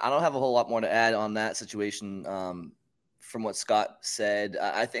 Yeah, I don't have a whole lot more to add on that situation from what Scott said.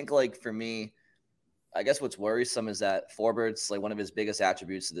 I think, for me, I guess what's worrisome is that Forbort's, one of his biggest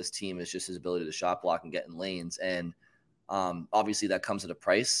attributes to this team is just his ability to shot block and get in lanes. And obviously that comes at a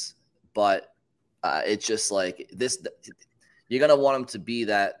price, but it's just this, you're going to want him to be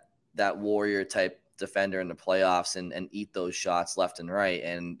that warrior type defender in the playoffs and eat those shots left and right.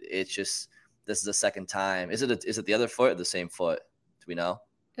 And it's just, this is the second time. Is it the other foot or the same foot? Do we know?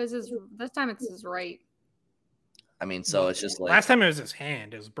 This time it's his right. I mean, so it's just last time it was his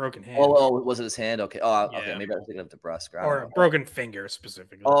hand. It was a broken hand. Oh, was it his hand? Okay. Oh, yeah. Okay. Maybe I was thinking of DeBrusk. Or broken finger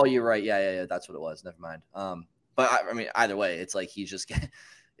specifically. Oh, you're right. Yeah. That's what it was. Never mind. But I mean, either way, it's he's just,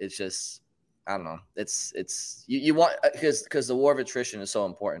 it's just, I don't know. It's you want, because the war of attrition is so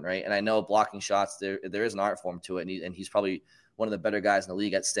important, right? And I know blocking shots, there is an art form to it, and he's probably one of the better guys in the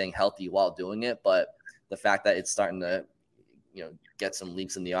league at staying healthy while doing it. But the fact that it's starting to, get some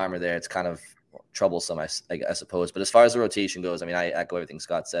leaks in the armor there, it's kind of troublesome, I suppose. But as far as the rotation goes, I mean, I echo everything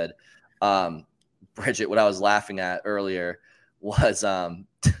Scott said. Bridget, what I was laughing at earlier was I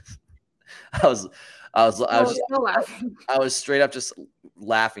was straight up just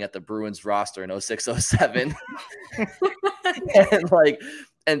laughing at the Bruins roster in 06-07. And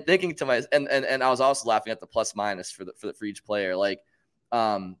and thinking to myself, and I was also laughing at the plus minus for each player. Like,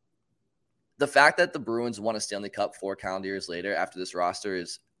 the fact that the Bruins won a Stanley Cup 4 calendar years later after this roster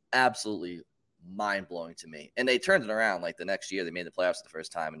is absolutely mind blowing to me. And they turned it around. Like the next year, they made the playoffs for the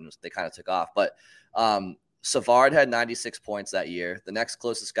first time, and they kind of took off. But Savard had 96 points that year. The next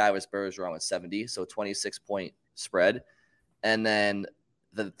closest guy was Bergeron with 70, so 26-point spread. And then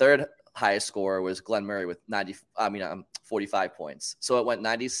the third highest scorer was Glenn Murray with 45 points. So it went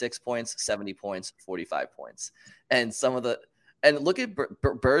 96 points, 70 points, 45 points. And look at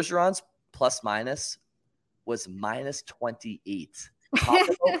Bergeron's plus minus was minus 28.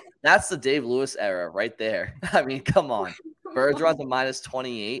 That's the Dave Lewis era right there. I mean, come on. Bergeron's a minus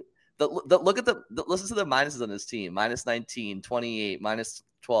 28. Listen to the minuses on this team. Minus 19, 28, minus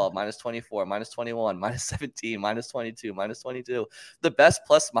 12, minus 24, minus 21, minus 17, minus 22, minus 22. The best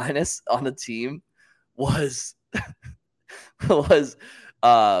plus minus on the team was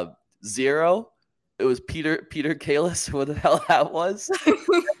 0. It was Peter Kalis, who the hell that was.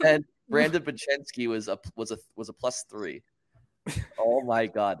 And Brandon Bachenski was a plus 3. Oh my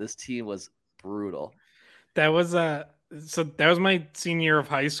God, this team was brutal. That was my senior year of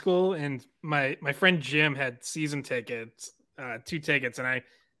high school, and my friend Jim had season tickets, 2 tickets, and I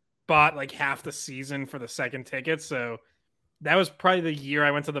bought like half the season for the second ticket. So that was probably the year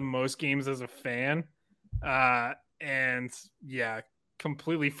I went to the most games as a fan. And yeah,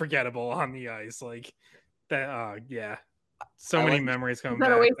 completely forgettable on the ice. Like that. Yeah. So many memories coming back.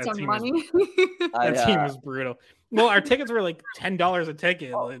 That team was brutal. Well, our tickets were like $10 a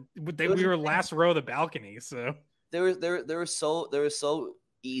ticket. We were last row of the balcony. So they were so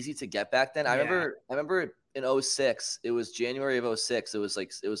easy to get back then. I remember in 06, it was January of 06. I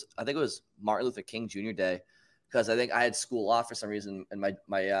think it was Martin Luther King Jr. Day, because I think I had school off for some reason, and my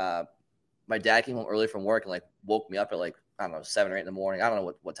dad came home early from work and like woke me up at like, I don't know, 7 or 8 in the morning. I don't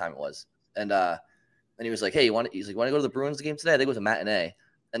know what time it was. And he was like, "Hey, want to go to the Bruins game today?" I think it was a matinee,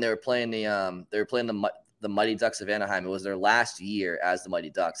 and they were playing the Mighty Ducks of Anaheim. It was their last year as the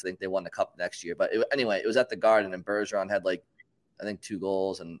Mighty Ducks. I think they won the cup next year. But anyway, it was at the Garden, and Bergeron had like, I think 2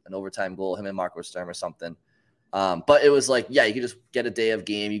 goals and an overtime goal, him and Marco Sturm or something. But it was like, yeah, you could just get a day of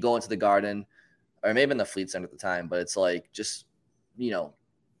game. You go into the Garden, or maybe in the Fleet Center at the time, but it's like just, 40%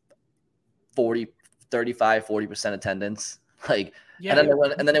 attendance. Like, yeah, and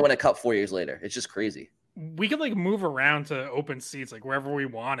then they won a cup 4 years later. It's just crazy. We could like move around to open seats like wherever we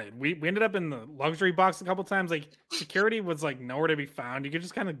wanted. We ended up in the luxury box a couple times. Like security was like nowhere to be found. You could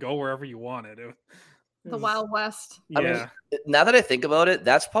just kind of go wherever you wanted. The Wild West. Yeah. I mean, now that I think about it,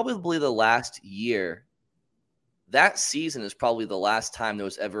 that's probably the last year. That season is probably the last time there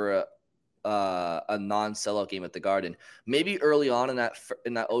was ever a non-sellout game at the Garden. Maybe early on in that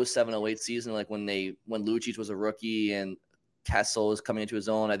 07-08 season, like when Lucic was a rookie and Kessel was coming into his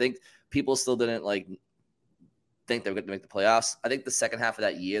own, I think people still didn't like think they were going to make the playoffs. I think the second half of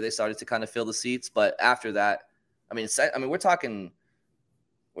that year they started to kind of fill the seats, but after that, we're talking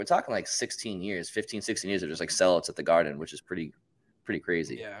like 16 years of just like sellouts at the Garden, which is pretty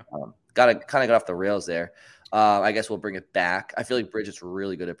crazy. Yeah. Got off the rails there. I guess we'll bring it back. I feel like Bridget's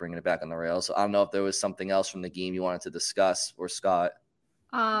really good at bringing it back on the rails. So I don't know if there was something else from the game you wanted to discuss, or Scott.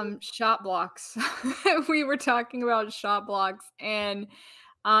 Shot blocks. We were talking about shot blocks, and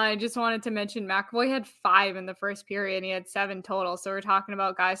I just wanted to mention McAvoy had 5 in the first period, and he had 7 total. So we're talking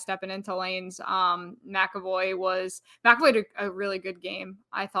about guys stepping into lanes. McAvoy did a really good game,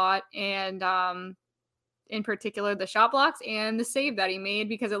 I thought, and in particular the shot blocks and the save that he made,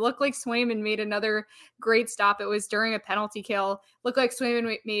 because it looked like Swayman made another great stop. It was during a penalty kill. Looked like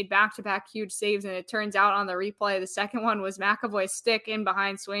Swayman made back-to-back huge saves, and it turns out on the replay, the second one was McAvoy's stick in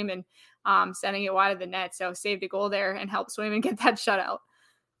behind Swayman, sending it wide of the net. So saved a goal there and helped Swayman get that shutout.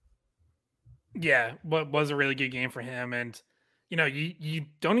 Yeah, what was a really good game for him. And, you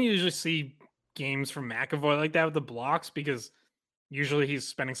don't usually see games from McAvoy like that with the blocks, because usually he's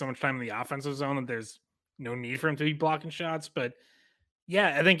spending so much time in the offensive zone that there's no need for him to be blocking shots. But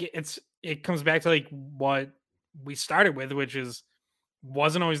yeah, I think it comes back to like what we started with, which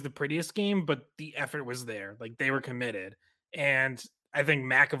wasn't always the prettiest game, but the effort was there. Like they were committed. And I think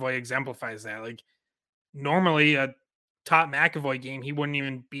McAvoy exemplifies that. Like normally a top McAvoy game, he wouldn't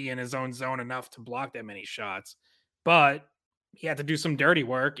even be in his own zone enough to block that many shots, but he had to do some dirty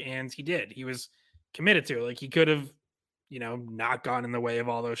work, and he did. He was committed to it. Like he could have, not gotten in the way of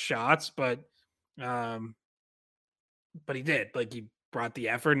all those shots, but he did. Like he brought the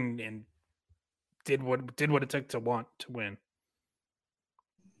effort and did what it took to want to win.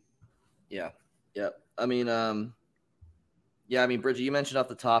 Yeah. Bridget, you mentioned off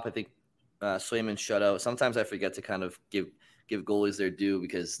the top, I think Swayman shutout. Sometimes I forget to kind of give give goalies their due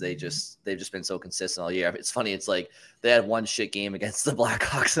because they've just been so consistent all year. It's funny. It's like they had one shit game against the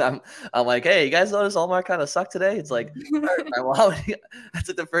Blackhawks, and I'm like, hey, you guys notice Allmark kind of sucked today? It's like, all right, well, that's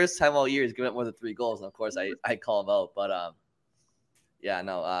like the first time all year he's given up more than 3 goals, and of course I call him out. But yeah,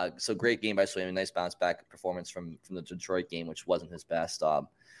 no. So great game by Swayman. Nice bounce back performance from the Detroit game, which wasn't his best.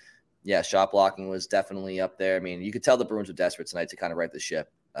 Yeah, shot blocking was definitely up there. I mean, you could tell the Bruins were desperate tonight to kind of right the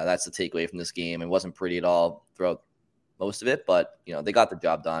ship. That's the takeaway from this game. It wasn't pretty at all throughout most of it, but they got the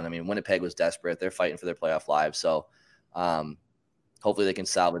job done. I mean, Winnipeg was desperate. They're fighting for their playoff lives. So hopefully they can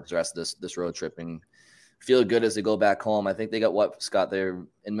salvage the rest of this road trip and feel good as they go back home. I think they got Scott, they're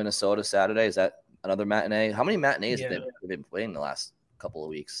in Minnesota Saturday. Is that another matinee? How many matinees have they been playing the last couple of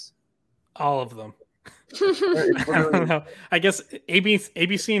weeks? All of them. I don't know. I guess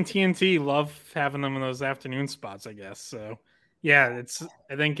ABC and TNT love having them in those afternoon spots, I guess. So yeah,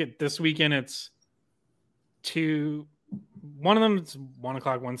 I think this weekend it's 2. One of them is 1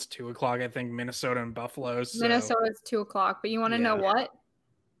 o'clock, one's 2 o'clock. I think Minnesota and Buffalo. So. Minnesota's 2 o'clock, but you want to know what?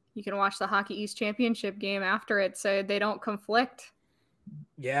 You can watch the Hockey East Championship game after it, so they don't conflict.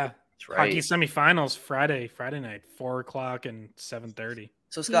 Yeah, that's right. Hockey semifinals Friday night, 4 o'clock and 7:30.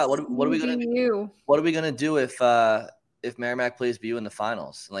 So Scott, what are we gonna do? What are we gonna do if Merrimack plays BU in the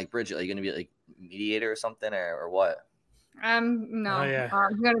finals? And like Bridget, are you gonna be like mediator or something, or what? No, Oh, yeah.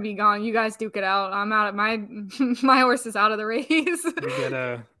 I'm gonna be gone. You guys duke it out. I'm out of my horse is out of the race.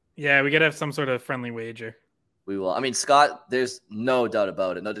 We gotta have some sort of friendly wager. We will. I mean, Scott, there's no doubt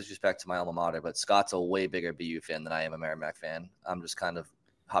about it. No disrespect to my alma mater, but Scott's a way bigger BU fan than I am a Merrimack fan. I'm just kind of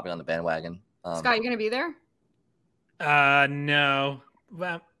hopping on the bandwagon. Scott, you gonna be there? No.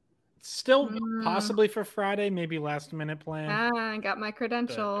 Well, still possibly for Friday, maybe last minute plan. I got my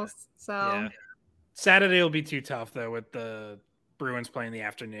credentials, so. Yeah. Saturday will be too tough though with the Bruins playing the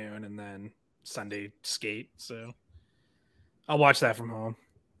afternoon and then Sunday skate. So I'll watch that from home.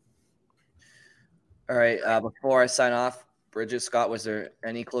 All right. Before I sign off, Bridget, Scott, was there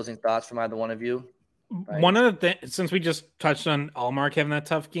any closing thoughts from either one of you? Right. One of the things, since we just touched on Allmark having that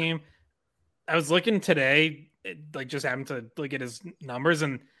tough game, I was looking today, just happened to look at his numbers,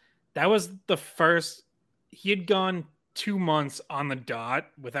 and that was the first he had gone 2 months on the dot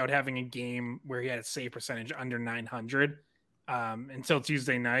without having a game where he had a save percentage under 900 until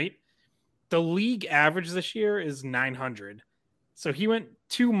Tuesday night. The league average this year is 900. So he went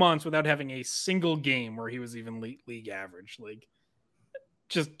 2 months without having a single game where he was even league average. Like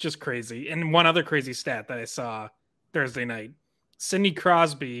just crazy. And one other crazy stat that I saw Thursday night, Sidney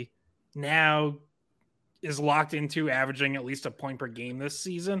Crosby now is locked into averaging at least a point per game this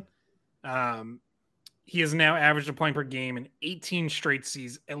season. He has now averaged a point per game in 18 straight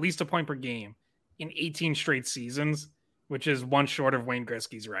seasons, at least a point per game in 18 straight seasons, which is one short of Wayne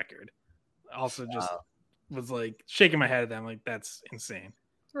Gretzky's record. Also just was like shaking my head at them. Like, that's insane.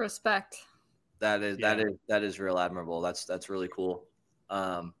 Respect. That is real admirable. That's really cool.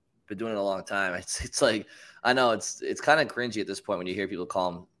 Been doing it a long time. It's like, I know it's kind of cringy at this point when you hear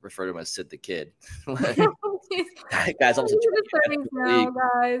people refer to him as Sid the Kid. Guys, almost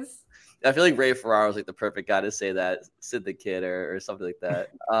guys. I feel like Ray Ferraro is like the perfect guy to say that, Sid the Kid or something like that.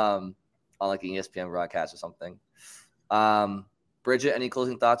 On like an ESPN broadcast or something. Bridget, any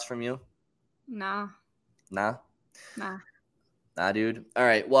closing thoughts from you? Nah, dude. All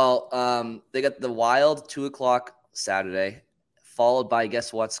right. Well, they got the Wild 2 o'clock Saturday, followed by,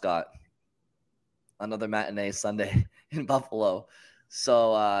 guess what, Scott? Another matinee Sunday in Buffalo.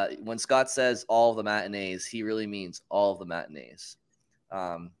 So when Scott says all of the matinees, he really means all of the matinees.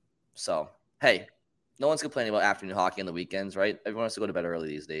 So, hey, no one's complaining about afternoon hockey on the weekends, right? Everyone wants to go to bed early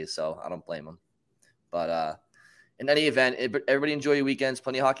these days, so I don't blame them. But in any event, everybody enjoy your weekends.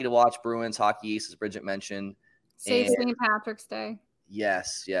 Plenty of hockey to watch. Bruins, Hockey East, as Bridget mentioned. Safe St. Patrick's Day.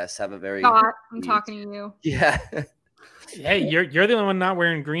 Yes. Have a very Scott, I'm talking to you. Yeah. Hey, you're the only one not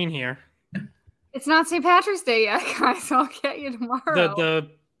wearing green here. It's not St. Patrick's Day yet, guys. I'll get you tomorrow.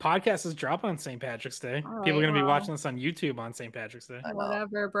 The podcast is dropping on St. Patrick's Day. Right, people are going to be watching this on YouTube on St. Patrick's Day.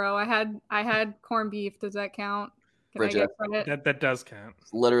 Whatever, bro. I had corned beef. Does that count? Bridget, that does count.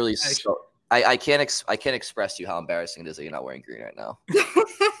 Literally, I can't express to you how embarrassing it is that you're not wearing green right now.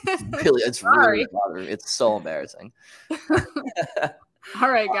 Really, it's really bothering me. It's so embarrassing. All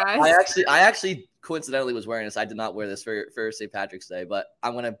right, guys. I actually coincidentally was wearing this. I did not wear this for St. Patrick's Day, but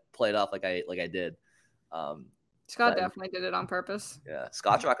I'm gonna play it off like I did. Scott definitely did it on purpose. Yeah,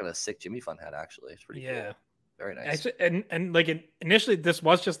 Scott's rocking a sick Jimmy Fun hat. Actually, it's pretty cool. Very nice. Actually, and like initially, this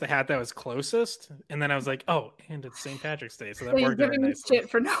was just the hat that was closest, and then I was like, oh, and it's St. Patrick's Day, so that worked very nicely. Shit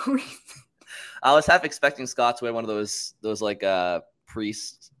for no reason. I was half expecting Scott to wear one of those like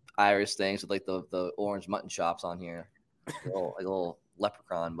priest Irish things with like the orange mutton chops on here. like a little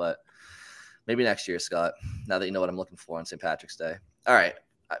leprechaun, but maybe next year, Scott, now that you know what I'm looking for on St. Patrick's Day. All right.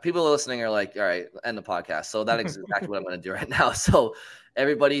 People listening are like, all right, end the podcast. So that is exactly what I'm going to do right now. So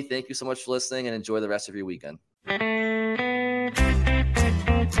everybody, thank you so much for listening and enjoy the rest of your weekend.